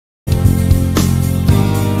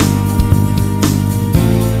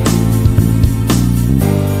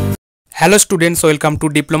Hello students, welcome to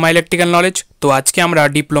diploma electrical knowledge. तो आज के আমরা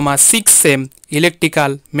diploma 6th same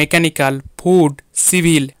electrical, mechanical, food,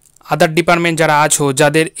 civil আদার department যারা আছো,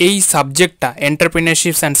 যাদের এই সাবজেক্টটা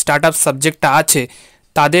এন্টারপ্রেনারশিপ অ্যান্ড স্টার্টআপ সাবজেক্টটা আছে,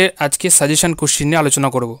 তাদের আজকে সাজেশন কোশ্চেন নিয়ে আলোচনা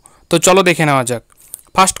করব। তো চলো দেখে নেওয়া যাক।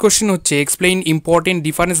 ফার্স্ট কোশ্চেন হচ্ছে explain important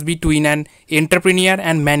difference between an entrepreneur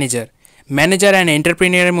and manager. Manager and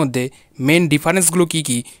এন্টারপ্রেনিয়ারের মধ্যে মেন ডিফারেন্সগুলো কী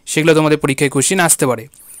কী সেগুলো তোমাদের পরীক্ষায় কোশ্চেন আসতে পারে।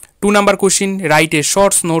 2 number question, write a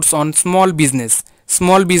shorts notes on small business.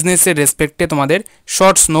 Small বিজনেসের রেসপেক্টে তোমাদের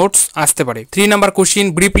শর্টস নোটস আসতে পারে। 3 number question,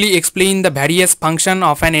 briefly explain the various function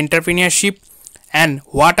of an entrepreneurship and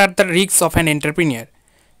what are the risks of an entrepreneur.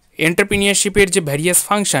 এন্টারপ্রেনিয়ারশিপের যে various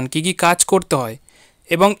function, কী কী কাজ করতে হয়,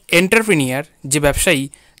 এবং entrepreneur যে ব্যবসায়ী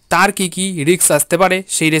তার কী কী রিস্ক আসতে পারে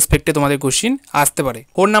সেই রেসপেক্টে তোমাদের কোশ্চিন আসতে পারে।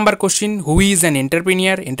 4 number question, who is an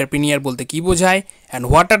entrepreneur. Entrepreneur বলতে কী বোঝায়, অ্যান্ড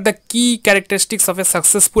হোয়াট আর দ্য কি characteristics of a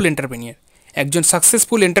successful entrepreneur. একজন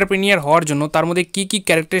সাকসেসফুল এন্টারপ্রেনিয়ার হওয়ার জন্য তার মধ্যে কী কী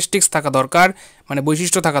ক্যারেক্টারিস্টিক্স থাকা দরকার, মানে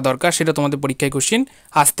বৈশিষ্ট্য থাকা দরকার, সেটা তোমাদের পরীক্ষায় কোশ্চিন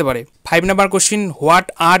আসতে পারে। 5 number question, what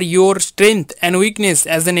are your strength and weakness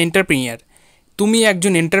as an entrepreneur. তুমি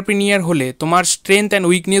একজন এন্টারপ্রেনিয়ার হলে তোমার স্ট্রেংথ অ্যান্ড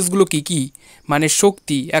উইকনেসগুলো কী কী, মানে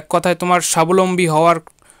শক্তি, এক কথায় তোমার স্বাবলম্বী হওয়ার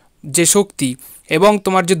যে শক্তি এবং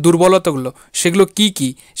তোমার যে দুর্বলতাগুলো সেগুলো কী কী,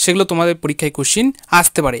 সেগুলো তোমাদের পরীক্ষায় কোশ্চিন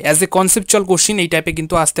আসতে পারে। অ্যাজ এ কনসেপচুয়াল কোশ্চিন এই টাইপে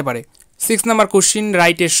কিন্তু আসতে পারে। 6 number question,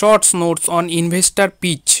 write a shorts notes on investor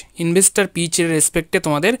pitch. Investor পিচের রেসপেক্টে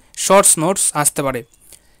তোমাদের শর্টস নোটস আসতে পারে।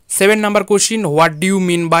 7 number question, what do you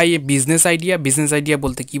mean by A business idea. Business idea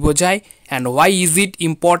বলতে কী বোঝায়, and why is it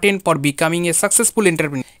important for becoming a successful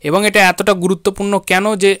entrepreneur. এবং এটা এতটা গুরুত্বপূর্ণ কেন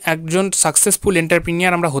যে একজন সাকসেসফুল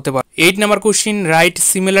এন্টারপ্রেনিয়ার আমরা হতে পারি। 8 number question, right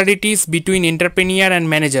similarities between entrepreneur and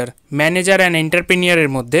manager. Manager and এন্টারপ্রেনিয়ারের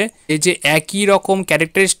মধ্যে এই যে একই রকম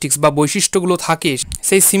ক্যারেক্টারিস্টিক্স বা বৈশিষ্ট্যগুলো থাকে,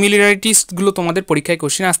 সেই সিমিলারিটিসগুলো তোমাদের পরীক্ষায়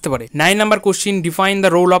কোশ্চিন আসতে পারে। 9 number question, define the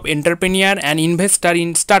role of entrepreneur and investor in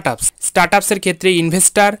startups. স্টার্টআপসের ক্ষেত্রে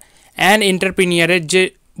ইনভেস্টার অ্যান্ড এন্টারপ্রেনিয়ারের যে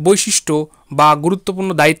বৈশিষ্ট্য বা গুরুত্বপূর্ণ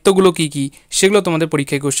দায়িত্বগুলো কী কী, সেগুলো তোমাদের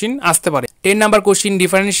পরীক্ষায় কোশ্চিন আসতে পারে। 10 number question,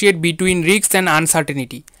 differentiate between risk and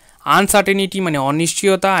uncertainty. Uncertainty মানে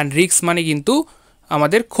অনিশ্চয়তা, অ্যান্ড রিস্ক মানে কিন্তু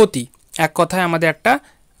আমাদের ক্ষতি, এক কথায় আমাদের একটা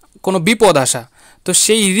কোনো বিপদ আসা। তো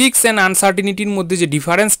সেই রিস্ক অ্যান্ড আনসার্টেনিটির মধ্যে যে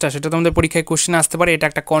ডিফারেন্সটা, সেটা তোমাদের পরীক্ষায় কোশ্চিন আসতে পারে। এটা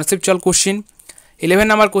একটা conceptual question. 11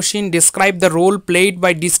 number question, describe the role played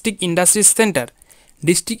by district industries centre.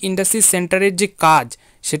 District industries সেন্টারের যে কাজ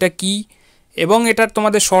সেটা কি, এবং এটার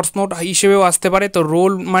তোমাদের শর্টস নোট হিসেবেও আসতে পারে। তো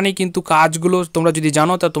রোল মানে কিন্তু কাজগুলো তোমরা যদি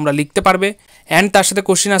জানো তা তোমরা লিখতে পারবে। অ্যান্ড তার সাথে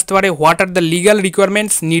কোশ্চিন আসতে পারে, what are the legal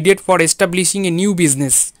requirements needed for establishing a new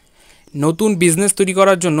business. নতুন বিজনেস তৈরি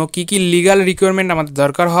করার জন্য কী কী লিগাল রিকোয়ারমেন্ট আমাদের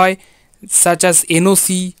দরকার হয়, such as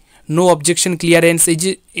NOC, no objection clearance. এই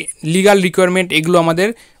যে লিগাল রিকোয়ারমেন্ট, এগুলো আমাদের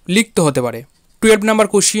লিখতে হতে পারে। 12 number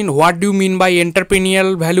question, what do you mean by এন্টারপ্রেনিয়াল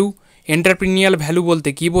value. এন্টারপ্রেনিয়াল value বলতে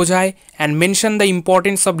কী বোঝায়, and mention the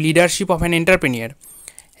importance of leadership of an entrepreneur.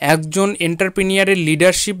 একজন এন্টারপ্রেনিয়ারের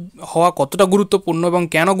লিডারশিপ হওয়া কতটা গুরুত্বপূর্ণ এবং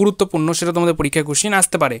কেন গুরুত্বপূর্ণ, সেটা তোমাদের পরীক্ষায় কোশ্চিন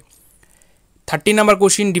আসতে পারে। 13 number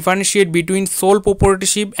question, differentiate between soul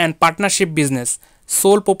প্রোপ্রাইটরশিপ and partnership business.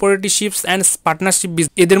 Soul প্রোপ্রাইটরশিপস and partnership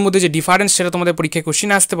business, এদের মধ্যে যে ডিফারেন্স, সেটা তোমাদের পরীক্ষায় কোশ্চিন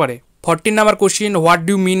আসতে পারে। 14 number question, what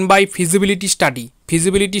do mean by feasibility study.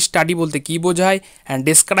 Feasibility study বলতে কী বোঝায়, and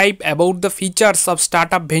describe about the features of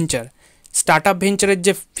startup venture. Startup ভেঞ্চারের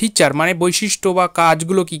যে ফিচার মানে বৈশিষ্ট্য বা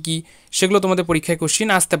কাজগুলো কী কী, সেগুলো তোমাদের পরীক্ষায় কোশ্চিন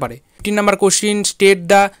আসতে পারে। 15 number question, state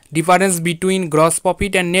the difference between gross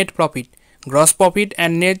profit and net profit. Gross profit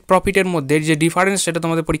and net প্রফিটের মধ্যে যে ডিফারেন্স, সেটা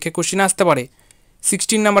তোমাদের পরীক্ষায় কোশ্চিন আসতে পারে।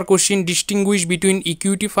 16 number question, distinguish between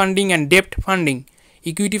equity funding and ডেপ্ট funding.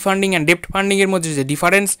 Equity funding and ডেপ্ট ফান্ডিংয়ের মধ্যে যে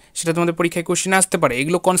ডিফারেন্স, সেটা তোমাদের পরীক্ষায় কোশ্চিন আসতে পারে।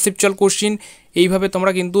 এগুলো কনসেপচুয়াল কোশ্চিন, এইভাবে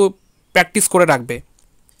তোমরা কিন্তু প্র্যাকটিস করে রাখবে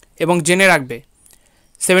এবং জেনে রাখবে।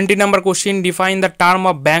 17 number question, define the term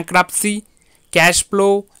of bankruptcy, cash flow,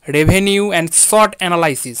 revenue and short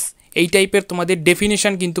analysis. এই টাইপের তোমাদের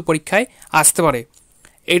ডেফিনেশন কিন্তু পরীক্ষায় আসতে পারে।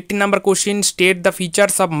 18 number question, state the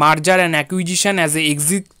features of মার্জার and acquisition as a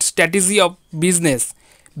exit strategy of business.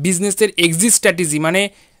 বিজনেসের এক্সিট স্ট্র্যাটেজি মানে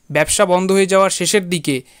ব্যবসা বন্ধ হয়ে যাওয়ার শেষের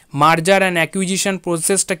দিকে মার্জার অ্যান্ড অ্যাকুইজিশন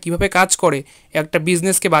প্রসেসটা কীভাবে কাজ করে, একটা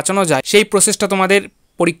বিজনেসকে বাঁচানো যায়, সেই প্রসেসটা তোমাদের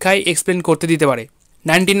পরীক্ষায় এক্সপ্লেন করতে দিতে পারে।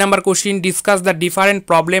 19 number question, discuss the different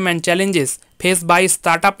problem and challenges face by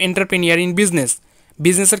startup entrepreneur in business.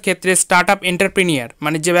 বিজনেসের ক্ষেত্রে স্টার্টআপ এন্টারপ্রেনিয়ার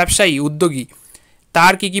মানে যে ব্যবসায়ী, উদ্যোগী,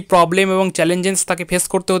 তার কী কী প্রবলেম এবং চ্যালেঞ্জেস তাকে ফেস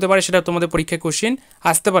করতে হতে পারে, সেটা তোমাদের পরীক্ষায় কোশ্চিন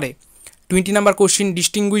আসতে পারে। 20 number question,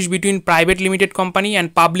 distinguish between private limited company and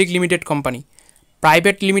public limited company.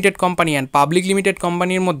 Private limited company and public limited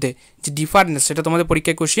কোম্পানির মধ্যে যে ডিফারেন্স, সেটা তোমাদের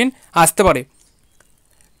পরীক্ষায় কোশ্চিন আসতে পারে।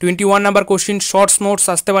 21 নাম্বার কোশ্চিন, শর্টস নোটস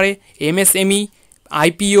আসতে পারে। MSME,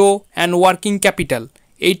 IPO and working capital,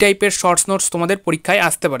 এই টাইপের শর্টস নোটস তোমাদের পরীক্ষায়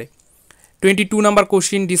আসতে পারে। 22 number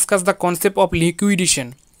question, discuss the concept of liquidation.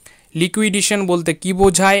 Liquidation বলতে কী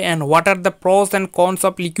বোঝায় and what are the pros and cons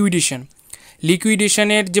of liquidation.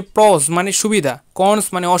 লিকুইডেশনের যে প্রস মানে সুবিধা, কনস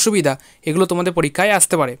মানে অসুবিধা, এগুলো তোমাদের পরীক্ষায়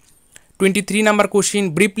আসতে পারে। 23 number question,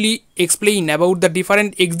 briefly explain about the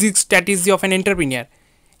different exit strategy of an entrepreneur.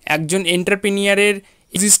 একজন এন্টারপ্রিনিয়ারের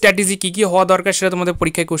এক্সিট স্ট্র্যাটেজি কী কী হওয়া দরকার সেটা তোমাদের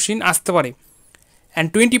পরীক্ষায় কোশ্চিন আসতে পারে। And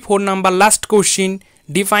 24 number last question,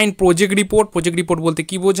 define project report. Project report বলতে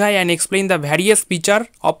কী বোঝায় and explain the various feature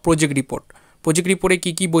of project report. Project রিপোর্টে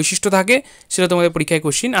কী কী বৈশিষ্ট্য থাকে সেটা তোমাদের পরীক্ষায়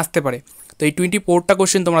কোশ্চিন আসতে পারে। তো এই 24টা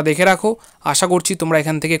কোশ্চেন তোমরা দেখে রাখো, আশা করছি তোমরা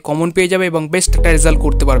এখান থেকে কমন পেয়ে যাবে এবং বেস্ট একটা রেজাল্ট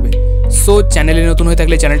করতে পারবে। সো চ্যানেলে নতুন হয়ে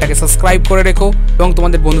থাকলে চ্যানেলটাকে সাবস্ক্রাইব করে রেখো এবং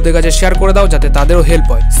তোমাদের বন্ধুদের কাছে শেয়ার করে দাও যাতে তাদেরও হেল্প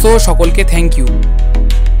হয়। সো সকলকে থ্যাংক ইউ।